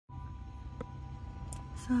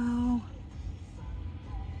So,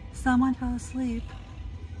 someone fell asleep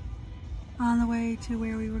on the way to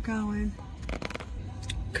where we were going.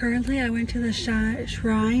 Currently, I went to the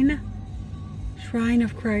Shrine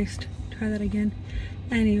of Christ. Try that again.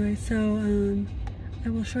 Anyway, so I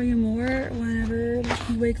will show you more whenever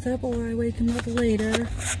he wakes up, or I wake him up later,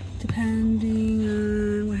 depending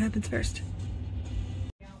on what happens first.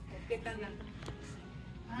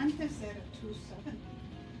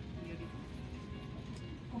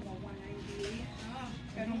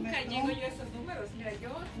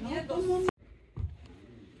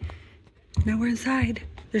 Now we're inside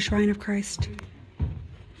the Shrine of Christ.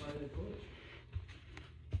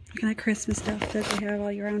 Look at that Christmas stuff that they have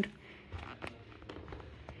all year round.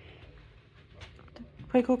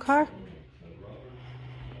 Pretty cool car.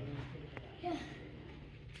 Yeah,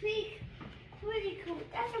 pretty cool.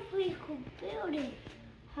 That's a pretty cool building,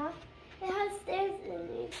 huh? It has stairs in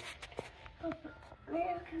it.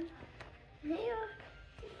 American. Stairs.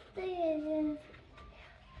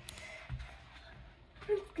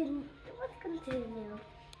 Let's continue.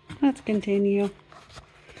 Let's continue.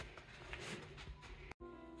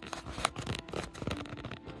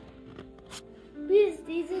 Please,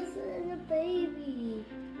 Jesus is a baby.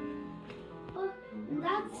 Oh,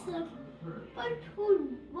 that's a.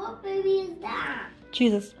 What baby is that?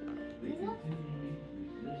 Jesus. Jesus?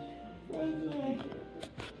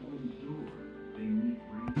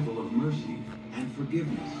 Full of mercy and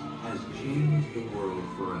forgiveness has changed the world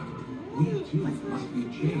forever. We too must be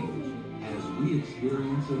changed as we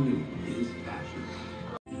experience anew His passion.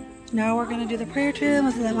 Now we're going to do the prayer trip,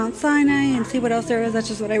 listen to Mount Sinai, and see what else there is. That's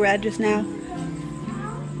just what I read just now.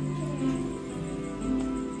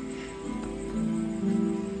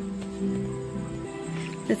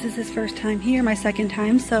 This is his first time here, my second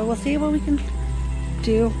time, so we'll see what we can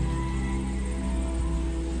do.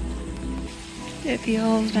 It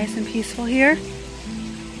feels nice and peaceful here.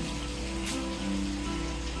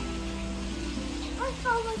 Let's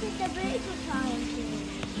go look at the baby fountain.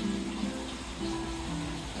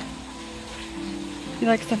 He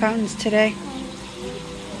likes the fountains today.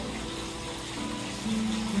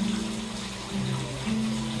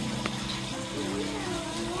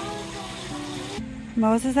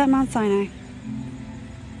 Moses at Mount Sinai.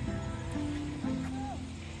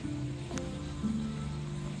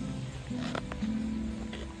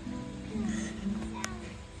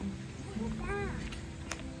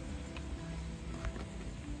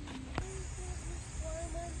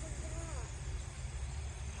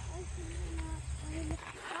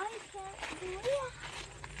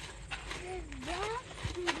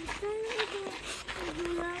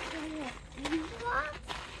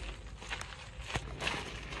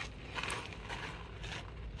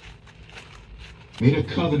 Made a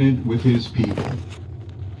covenant with his people.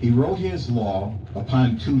 He wrote his law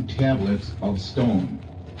upon 2 tablets of stone.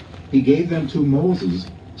 He gave them to Moses,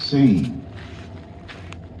 saying,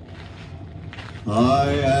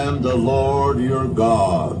 I am the Lord your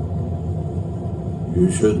God.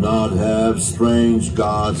 You should not have strange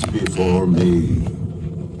gods before me.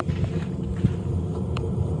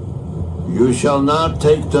 You shall not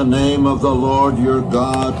take the name of the Lord your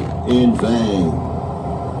God in vain.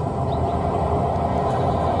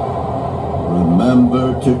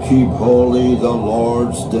 Remember to keep holy the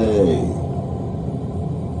Lord's day.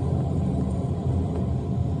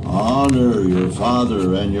 Honor your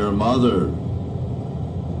father and your mother.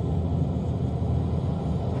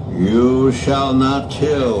 You shall not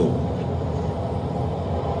kill.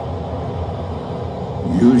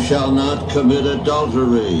 You shall not commit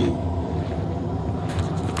adultery.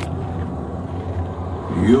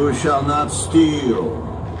 You shall not steal.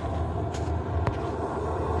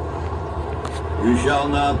 You shall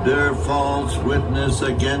not bear false witness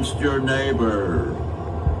against your neighbor.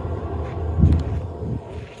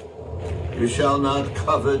 You shall not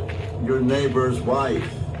covet your neighbor's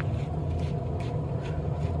wife.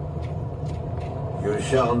 You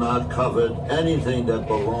shall not covet anything that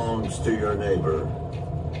belongs to your neighbor.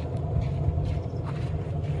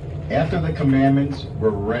 After the commandments were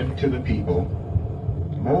read to the people,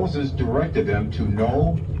 Moses directed them to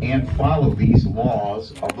know and follow these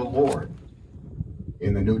laws of the Lord.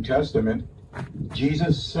 In the New Testament,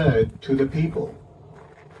 Jesus said to the people,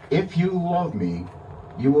 if you love me,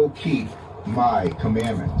 you will keep my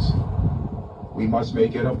commandments. We must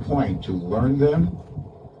make it a point to learn them,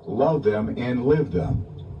 love them, and live them.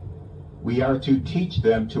 We are to teach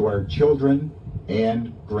them to our children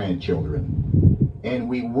and grandchildren, and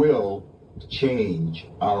we will change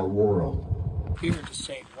our world. Here to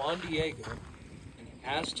St. Juan Diego, an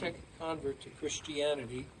Aztec convert to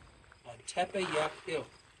Christianity on Tepeyac Hill,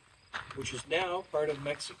 which is now part of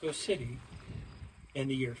Mexico City, in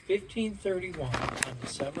the year 1531 on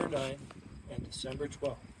December 9th and December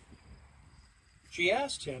 12th. She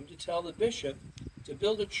asked him to tell the bishop to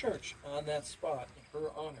build a church on that spot in her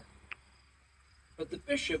honor. But the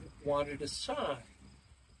bishop wanted a sign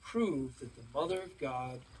to prove that the Mother of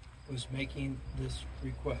God was making this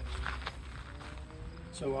request.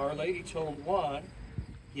 So Our Lady told Juan,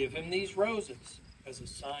 "Give him these roses as a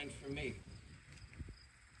sign for me."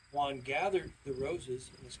 Juan gathered the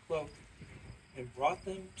roses in his cloak and brought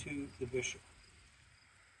them to the bishop.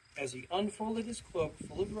 As he unfolded his cloak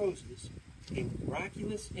full of roses, a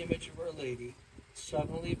miraculous image of Our Lady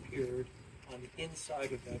suddenly appeared on the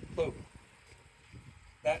inside of that cloak.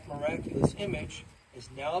 That miraculous image has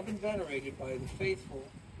now been venerated by the faithful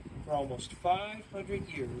for almost 500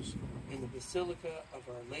 years in the Basilica of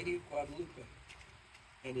Our Lady of Guadalupe,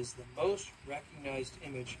 and is the most recognized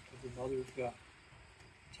image of the Mother of God.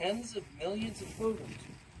 Tens of millions of pilgrims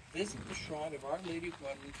visit the shrine of Our Lady of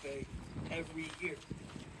Guadalupe every year,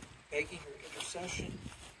 begging her intercession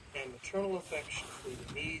and maternal affection for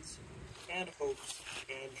their needs and hopes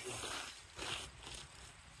and dreams.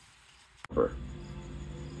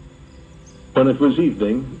 When it was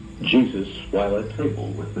evening, Jesus, while at table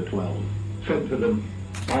with the 12, said to them,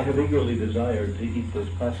 "I have eagerly desired to eat this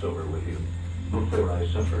Passover with you before I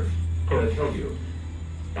suffer. For I tell you,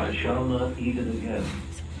 I shall not eat it again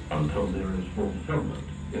until there is fulfillment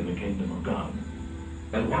in the kingdom of God."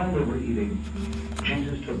 And while they were eating,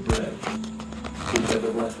 Jesus took bread. He said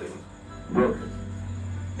a blessing, broke it,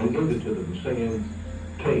 and gave it to them, saying,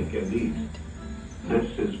 "Take and eat.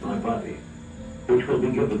 This is my body, which will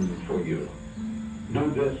be given for you. Do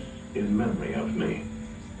this in memory of me."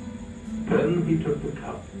 Then he took the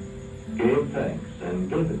cup, gave thanks, and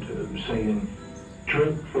gave it to them, saying,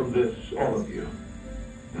 "Drink from this, all of you.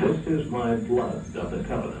 This is my blood of the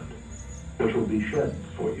covenant, which will be shed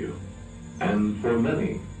for you, and for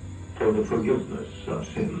many, for the forgiveness of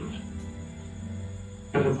sins."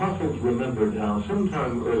 His apostles remembered how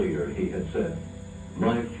sometime earlier he had said,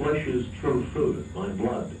 "My flesh is true food, my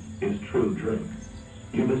blood is true drink.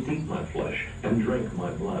 You must eat my flesh and drink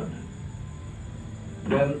my blood."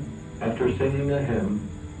 Then, after singing a hymn,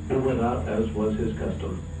 he went out, as was his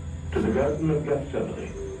custom, to the Garden of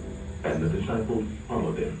Gethsemane, and the disciples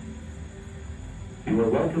followed him. You were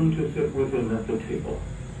welcome to sit with him at the table,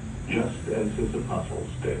 just as his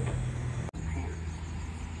apostles did.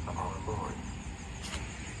 Of our Lord.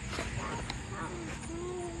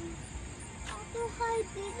 How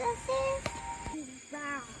Jesus is? He's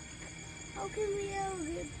back. How can we ever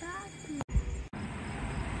get back?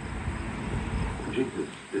 Jesus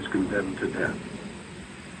is condemned to death.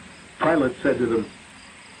 Pilate said to them,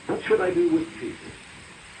 "What should I do with Jesus,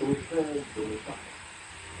 who is called the Messiah?"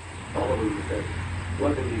 All of them said,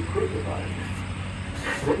 "Let him be crucified."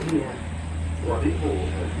 Then he asked, "What evil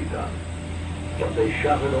has he done?" But they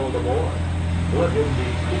shouted all the more, "Let him be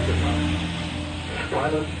crucified."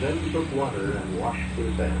 Pilate then took water and washed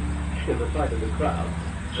his hands in the sight of the crowd,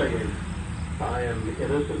 saying, "I am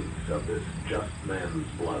innocent of this just man's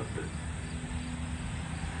blood."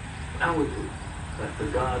 How is it that the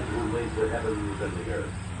God who made the heavens and the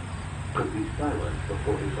earth could be silent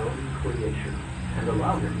before his own creation and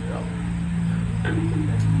allow himself to be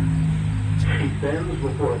condemned? He stands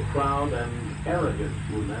before a proud and arrogant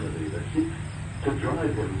humanity that seeks to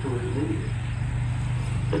drive him to his knees.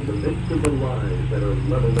 In the midst of the lies that are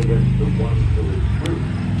leveled against the one who is true,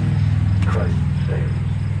 Christ stands.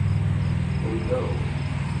 We know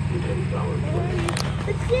he takes our place.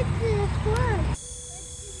 Let's get to the front.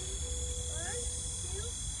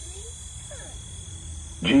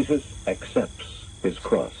 Jesus accepts his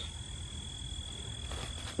cross.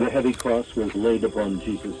 The heavy cross was laid upon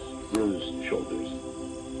Jesus' bruised shoulders.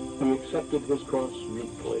 He accepted his cross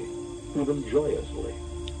meekly, even joyously,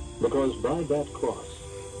 because by that cross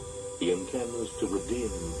he intends to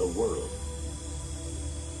redeem the world.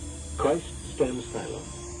 Christ stands silent,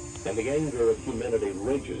 and the anger of humanity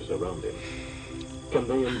rages around him. Can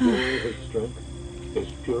they endure his strength, his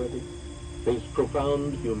purity, his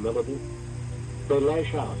profound humility? They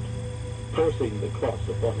lash out, forcing the cross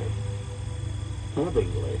upon him.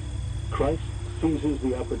 Lovingly, Christ seizes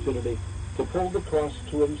the opportunity to pull the cross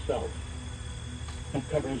to himself. He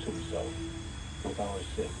covers himself with our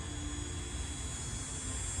sin.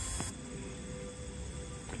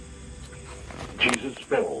 Jesus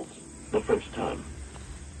falls the first time.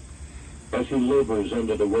 As he labors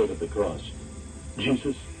under the weight of the cross,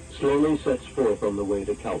 Jesus slowly sets forth on the way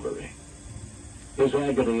to Calvary. His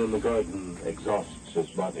agony in the garden exhausts his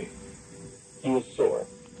body. He is sore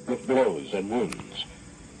with blows and wounds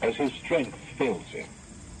as his strength fails him.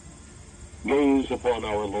 Gaze upon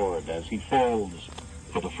our Lord as he falls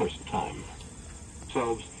for the first time.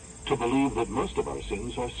 Ourselves to believe that most of our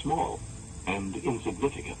sins are small and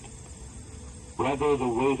insignificant. Rather, the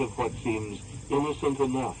weight of what seems innocent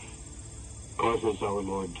enough causes our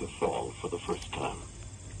Lord to fall for the first time.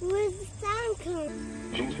 Where's the sound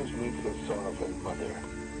coming? Jesus meets his sorrowful mother.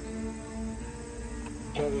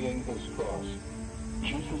 Carrying his cross,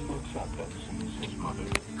 Jesus looks up and sees his mother.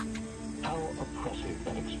 How oppressive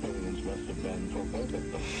that experience must have been for both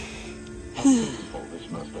of them. How painful this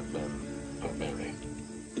must have been for Mary.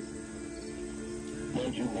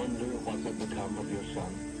 Don't you wonder what would become of your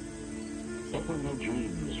son? What were your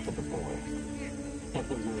dreams for the boy? What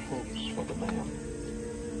were your hopes for the man?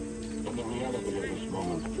 In the reality of this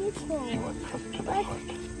moment, you are cut to the heart.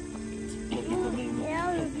 Yet you remain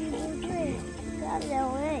faithful to the end. Now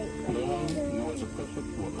you are the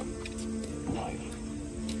perfect woman, wife,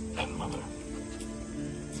 and mother.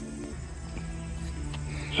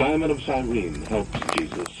 Simon of Cyrene helps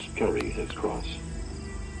Jesus carry his cross.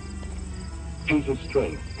 Jesus'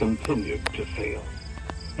 strength continued to fail.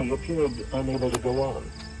 He appeared unable to go on.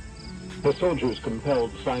 The soldiers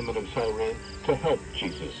compelled Simon of Cyrene to help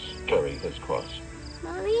Jesus carry his cross.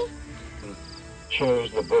 Mommy?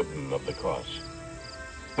 Shares the burden of the cross.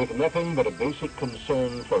 With nothing but a basic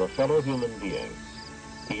concern for a fellow human being,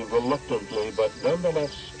 he reluctantly, but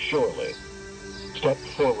nonetheless surely, stepped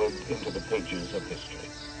forward into the pages of history.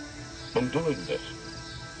 In doing this,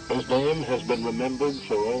 his name has been remembered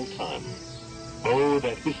for all time. Oh,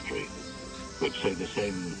 that history would say the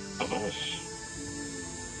same of us.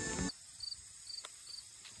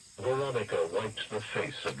 Veronica wipes the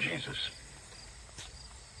face of Jesus.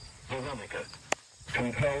 Veronica,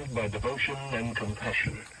 compelled by devotion and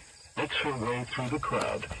compassion, makes her way through the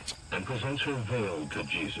crowd and presents her veil to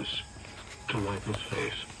Jesus to wipe his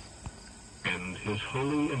face. And his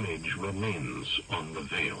holy image remains on the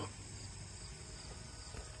veil.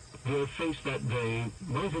 The face that day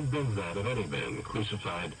might have been that of any man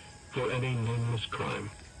crucified for any nameless crime.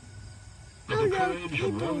 But the courage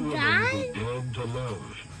of one woman who dared to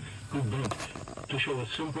love, who bent to show a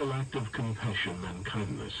simple act of compassion and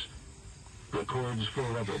kindness, records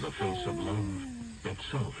forever the face of love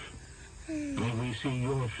itself. May we see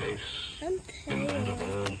your face in that of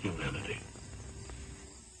all humanity.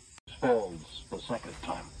 Falls the second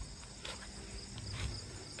time.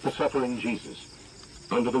 The suffering Jesus,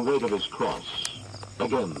 under the weight of his cross,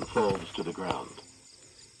 again falls to the ground.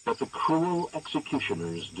 But the cruel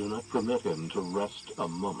executioners do not permit him to rest a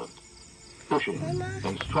moment. Pushing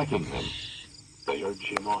and striking him, they urge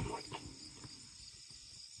him onward.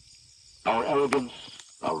 Our arrogance,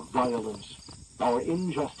 our violence, our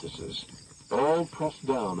injustices, all pressed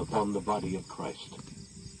down upon the body of Christ.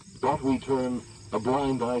 What we turn a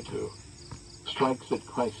blind eye to strikes at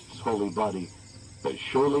Christ's holy body as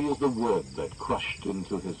surely as the wood that crushed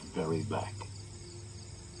into his very back.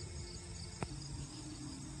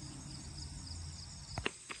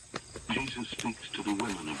 Jesus speaks to the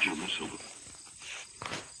women of Jerusalem.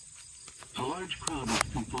 A large crowd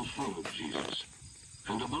of people followed Jesus,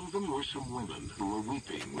 and among them were some women who were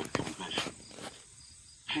weeping with compassion.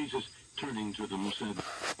 Jesus, turning to them, said,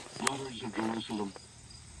 "Daughters of Jerusalem,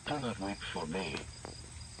 do not weep for me,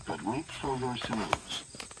 but weep for yourselves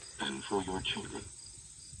and for your children."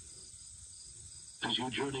 As you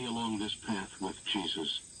journey along this path with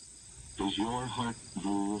Jesus, is your heart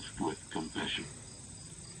moved with compassion?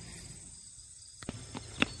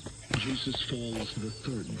 Jesus falls the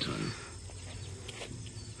third time.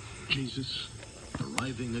 Jesus,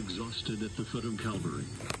 arriving exhausted at the foot of Calvary,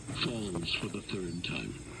 falls for the third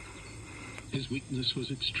time. His weakness was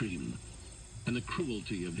extreme, and the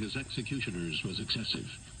cruelty of his executioners was excessive.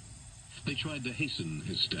 They tried to hasten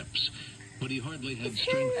his steps, but he hardly had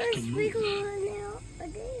strength to move.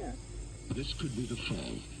 This could be the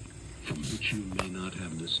fall from which you may not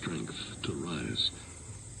have the strength to rise.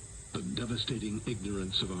 The devastating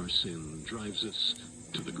ignorance of our sin drives us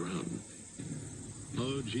to the ground.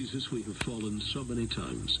 Oh, Jesus, we have fallen so many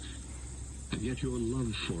times, and yet your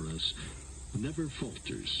love for us never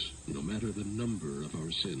falters, no matter the number of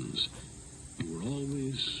our sins. You are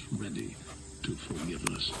always ready to forgive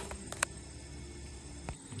us.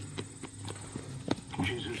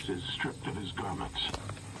 Jesus is stripped of his garments.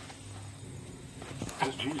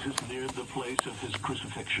 As Jesus neared the place of his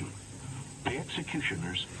crucifixion, the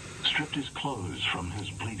executioners stripped his clothes from his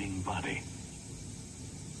bleeding body.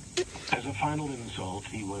 As a final insult,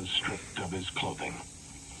 he was stripped of his clothing.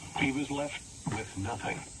 He was left with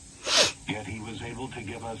nothing, yet he was able to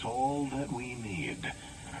give us all that we need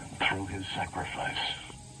through his sacrifice.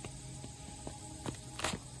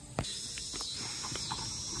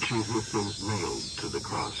 Jesus is nailed to the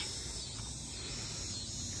cross.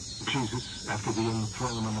 Jesus, after being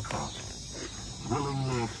thrown on the cross,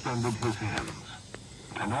 willingly extended his hands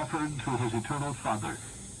and offered to his eternal Father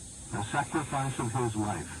the sacrifice of his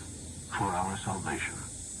life for our salvation.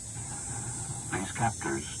 These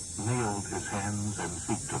captors nailed his hands and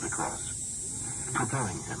feet to the cross,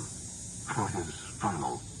 preparing him for his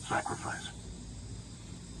final sacrifice.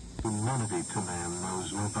 Humanity to man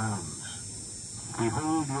knows no bounds.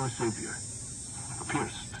 Behold your Savior,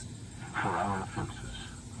 pierced for our offenses.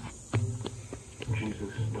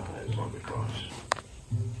 Jesus dies on the cross.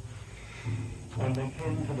 When they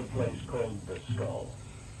came to the place called the Skull,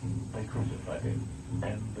 they crucified him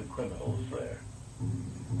and the criminals there,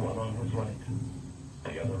 one on his right,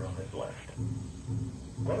 the other on his left.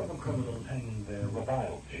 One of the criminals hanging there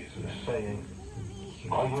reviled Jesus, saying,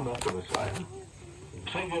 "Are you not the Messiah?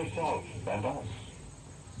 Save yourself and us."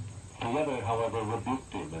 The other, however,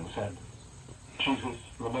 rebuked him and said, "Jesus,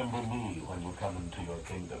 remember me when you come into your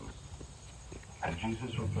kingdom." And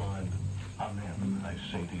Jesus replied, "Amen, I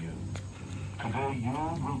say to you, today you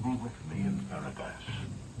will be with me in paradise."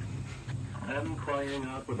 Then, crying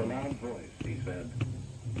out with a loud voice, he said,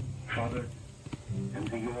 "Father,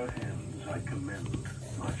 into your hands I commend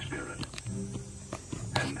my spirit."